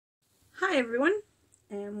Hi everyone,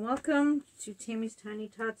 and welcome to Tammy's Tiny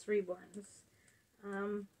Tots Reborns.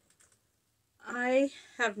 I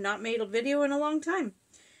have not made a video in a long time,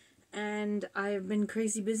 and I have been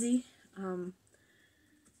crazy busy.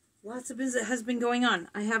 Lots of business has been going on.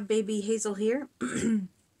 I have baby Hazel here, and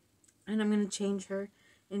I'm going to change her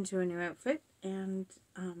into a new outfit and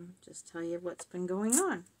just tell you what's been going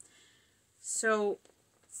on. So,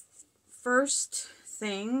 first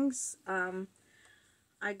things,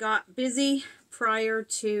 I got busy prior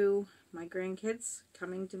to my grandkids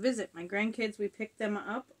coming to visit. My grandkids, we picked them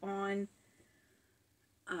up on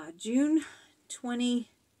June 28th.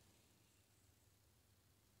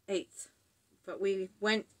 But we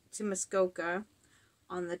went to Muskoka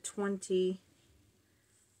on the 27th.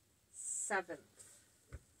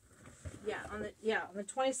 On the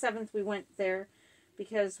 27th we went there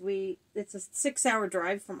because it's a 6-hour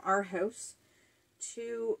drive from our house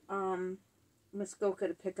to Muskoka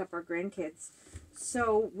to pick up our grandkids.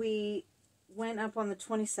 So we went up on the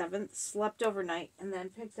 27th, slept overnight, and then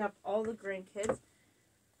picked up all the grandkids,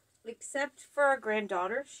 except for our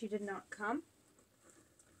granddaughter. She did not come.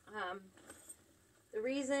 The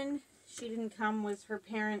reason she didn't come was her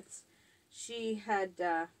parents. She had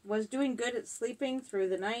was doing good at sleeping through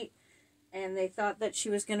the night, and they thought that she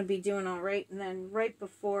was going to be doing all right. And then right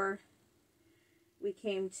before we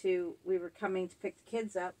were coming to pick the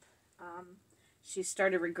kids up, she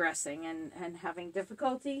started regressing and having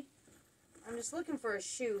difficulty. I'm just looking for a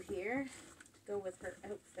shoe here to go with her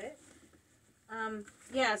outfit.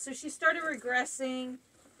 So she started regressing,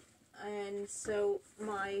 and so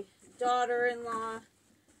my daughter-in-law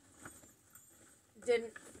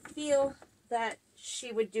didn't feel that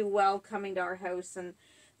she would do well coming to our house, and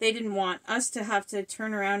they didn't want us to have to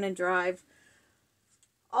turn around and drive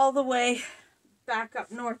all the way back up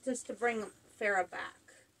north just to bring Farrah back.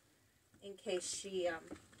 In case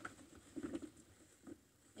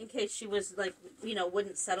she was like,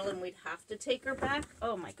 wouldn't settle and we'd have to take her back.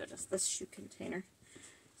 Oh my goodness, this shoe container.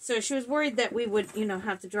 So she was worried that we would,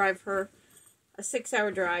 have to drive her a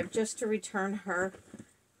 6-hour drive just to return her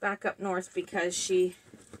back up north because she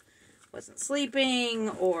wasn't sleeping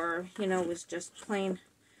or, was just plain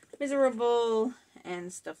miserable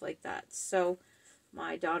and stuff like that. So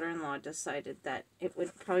my daughter-in-law decided that it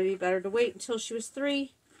would probably be better to wait until she was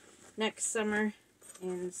 3 next summer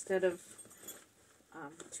instead of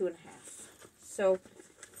 2.5. So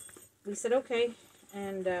we said okay,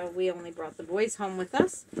 and we only brought the boys home with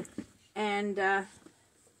us, and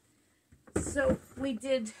so we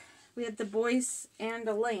had the boys and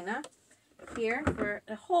Elena here for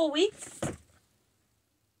a whole week,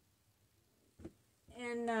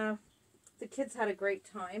 and the kids had a great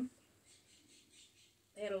time.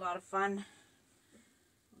 They had a lot of fun.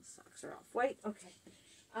 The socks are off white. Okay.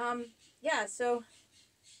 So, of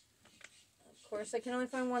course, I can only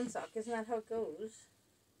find one sock. Isn't that how it goes?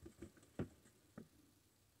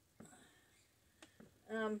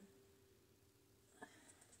 Actually,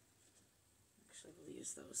 we'll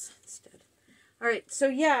use those instead. Alright, so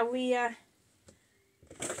yeah, we had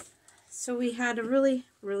a really,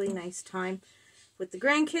 really nice time with the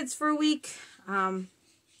grandkids for a week.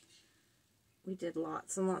 We did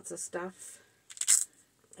lots and lots of stuff.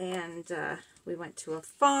 And we went to a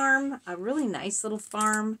farm, a really nice little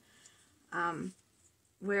farm,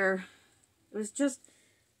 where it was just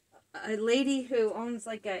a lady who owns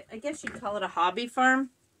like I guess you'd call it a hobby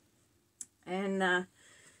farm. And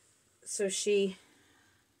so she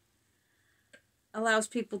allows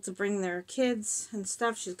people to bring their kids and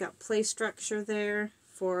stuff. She's got play structure there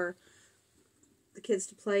for the kids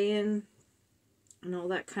to play in and all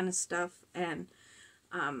that kind of stuff. And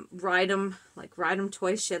ride them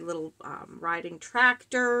toys. She had little riding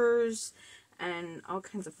tractors and all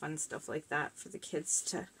kinds of fun stuff like that for the kids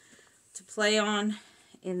to play on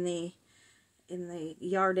in the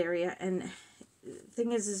yard area. And the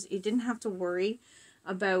thing is you didn't have to worry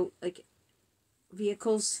about like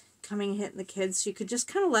vehicles coming hitting the kids. You could just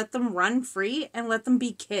kind of let them run free and let them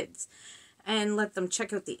be kids and let them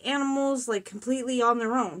check out the animals like completely on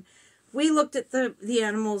their own. We looked at the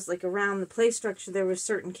animals like around the play structure. There were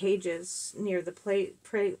certain cages near the play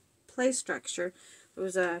structure. There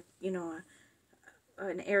was an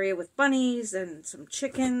area with bunnies and some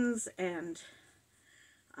chickens and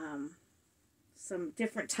some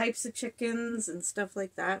different types of chickens and stuff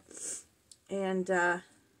like that. And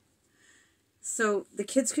so the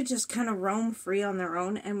kids could just kind of roam free on their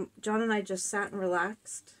own. And John and I just sat and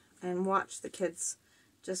relaxed and watched the kids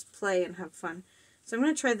just play and have fun. So I'm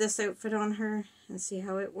going to try this outfit on her and see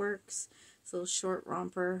how it works. It's a little short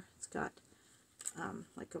romper. It's got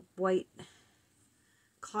like a white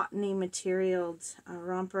cottony materialed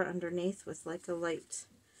romper underneath with like a light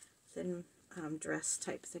thin dress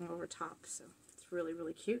type thing over top. So it's really,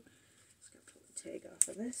 really cute. Just gonna pull the tag off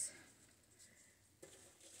of this.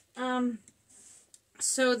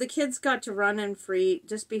 So the kids got to run and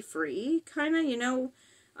just be free, kind of, you know.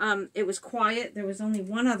 It was quiet. There was only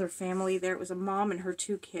one other family there. It was a mom and her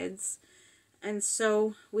 2 kids. And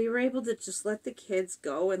so we were able to just let the kids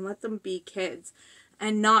go and let them be kids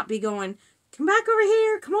and not be going, come back over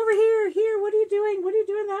here, come over here, here, what are you doing? What are you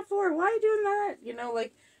doing that for? Why are you doing that? You know,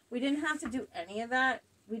 like, we didn't have to do any of that.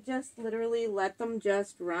 We just literally let them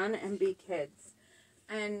just run and be kids.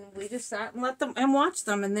 And we just sat and let them and watched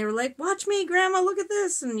them. And they were like, watch me, Grandma, look at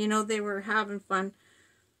this. And, you know, they were having fun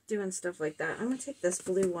doing stuff like that. I'm going to take this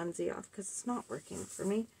blue onesie off because it's not working for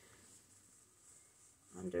me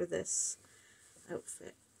under this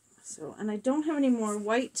outfit. So, and I don't have any more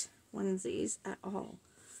white onesies at all.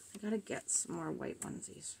 I got to get some more white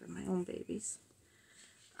onesies for my own babies.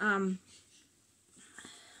 I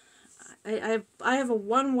have a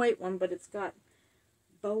one white one, but it's got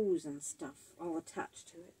bows and stuff all attached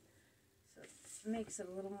to it. So it makes it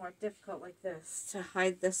a little more difficult like this to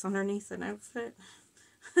hide this underneath an outfit.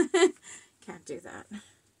 Can't do that.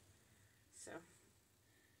 So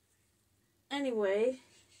anyway,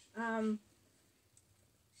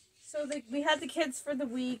 so we had the kids for the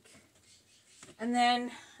week, and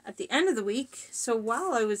then at the end of the week, so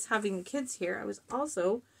while I was having the kids here, I was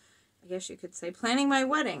also, I guess you could say, planning my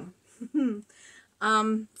wedding.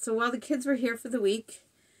 So while the kids were here for the week,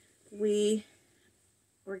 we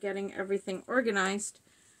were getting everything organized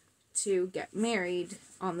to get married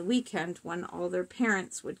on the weekend when all their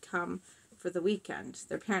parents would come for the weekend.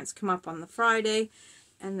 Their parents come up on the Friday,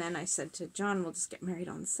 and then I said to John, we'll just get married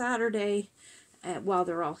on Saturday while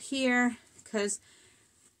they're all here, because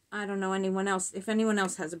I don't know anyone else, if anyone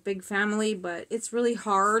else has a big family, but it's really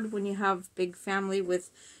hard when you have big family with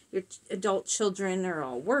your adult children are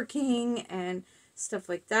all working and stuff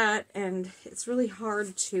like that, and it's really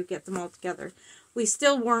hard to get them all together. We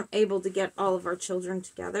still weren't able to get all of our children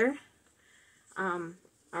together.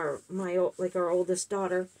 Our oldest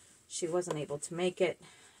daughter, she wasn't able to make it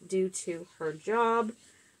due to her job.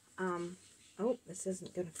 Oh, this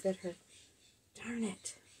isn't going to fit her. Darn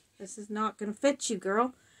it. This is not going to fit you,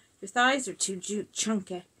 girl. Your thighs are too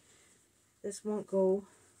chunky. This won't go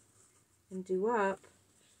and do up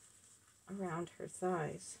around her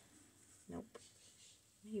thighs. Nope.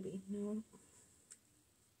 Maybe. No.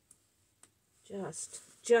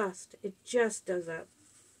 It just does up.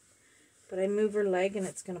 But I move her leg and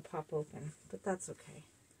it's going to pop open. But that's okay.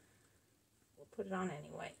 We'll put it on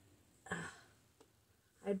anyway.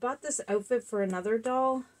 I bought this outfit for another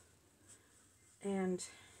doll, and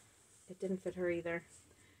it didn't fit her either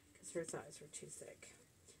because her thighs were too thick.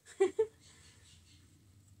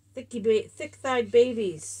 Thick-thighed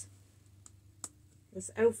babies.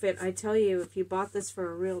 This outfit, I tell you, if you bought this for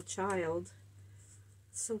a real child,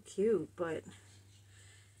 it's so cute, but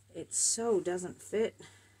it so doesn't fit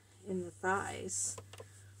in the thighs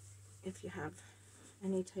if you have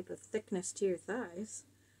any type of thickness to your thighs.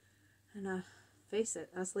 And face it,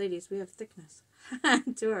 us ladies, we have thickness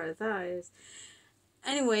to our thighs.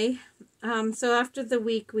 Anyway, so after the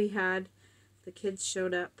week we had, the kids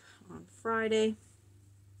showed up on Friday,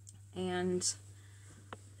 and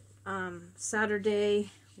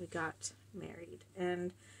Saturday we got married,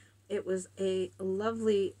 and it was a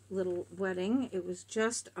lovely little wedding. It was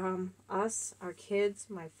just us, our kids.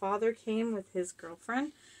 My father came with his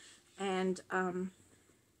girlfriend, and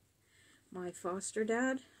my foster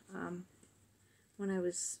dad. When I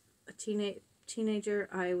was a teenager,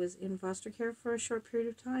 I was in foster care for a short period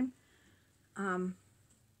of time.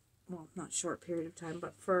 Well, not short period of time,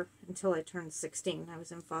 but until I turned 16, I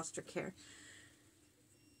was in foster care.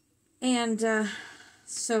 And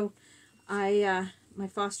so my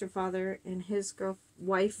foster father and his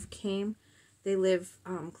wife came. They live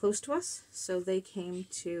close to us, so they came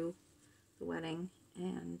to the wedding,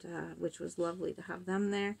 and which was lovely to have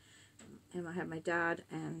them there. And I had my dad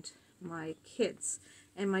and my kids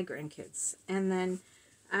and my grandkids. And then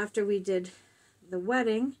after we did the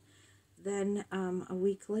wedding, then a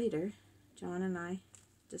week later, John and I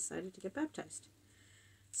decided to get baptized.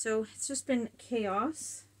 So it's just been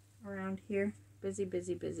chaos around here. Busy,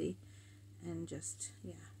 busy, busy. And just,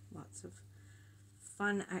 yeah, lots of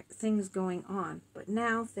fun things going on. But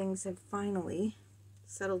now things have finally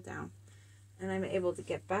settled down. And I'm able to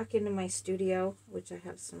get back into my studio, which I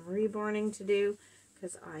have some reborning to do,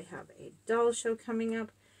 because I have a doll show coming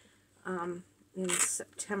up in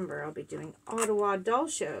September. I'll be doing Ottawa Doll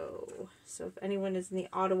Show. So if anyone is in the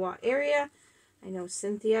Ottawa area, I know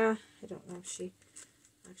Cynthia. I don't know if she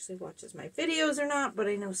actually watches my videos or not, but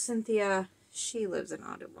I know Cynthia, she lives in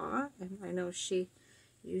Ottawa, and I know she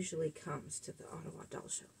usually comes to the Ottawa Doll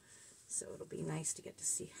Show. So it'll be nice to get to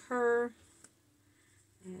see her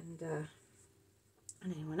and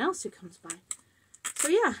anyone else who comes by. So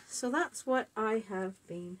yeah, so that's what I have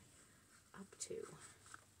been up to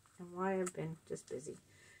and why I've been just busy.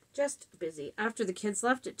 Just busy. After the kids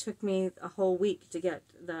left, it took me a whole week to get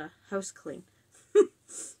the house clean.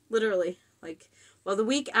 Literally. Like, well, the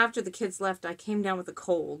week after the kids left, I came down with a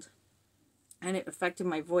cold, and it affected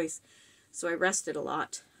my voice, so I rested a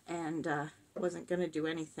lot, and wasn't going to do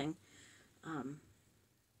anything.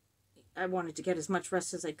 I wanted to get as much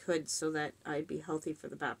rest as I could so that I'd be healthy for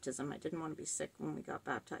the baptism. I didn't want to be sick when we got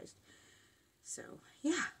baptized. So,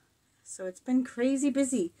 yeah. So it's been crazy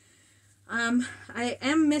busy. I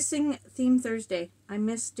am missing Theme Thursday. I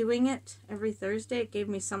miss doing it every Thursday. It gave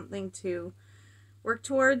me something to work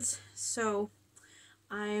towards. So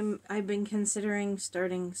I've been considering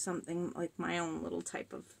starting something like my own little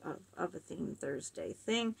type of a Theme Thursday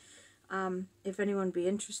thing. If anyone would be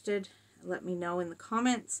interested, let me know in the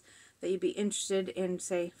comments that you'd be interested in,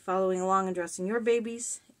 say, following along and dressing your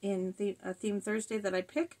babies in a Theme Thursday that I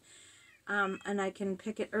pick. And I can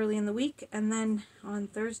pick it early in the week, and then on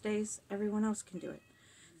Thursdays, everyone else can do it.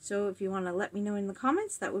 So if you want to let me know in the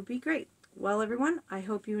comments, that would be great. Well, everyone, I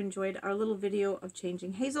hope you enjoyed our little video of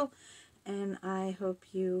changing Hazel, and I hope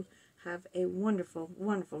you have a wonderful,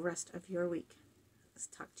 wonderful rest of your week. Let's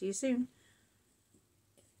talk to you soon.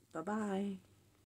 Bye-bye.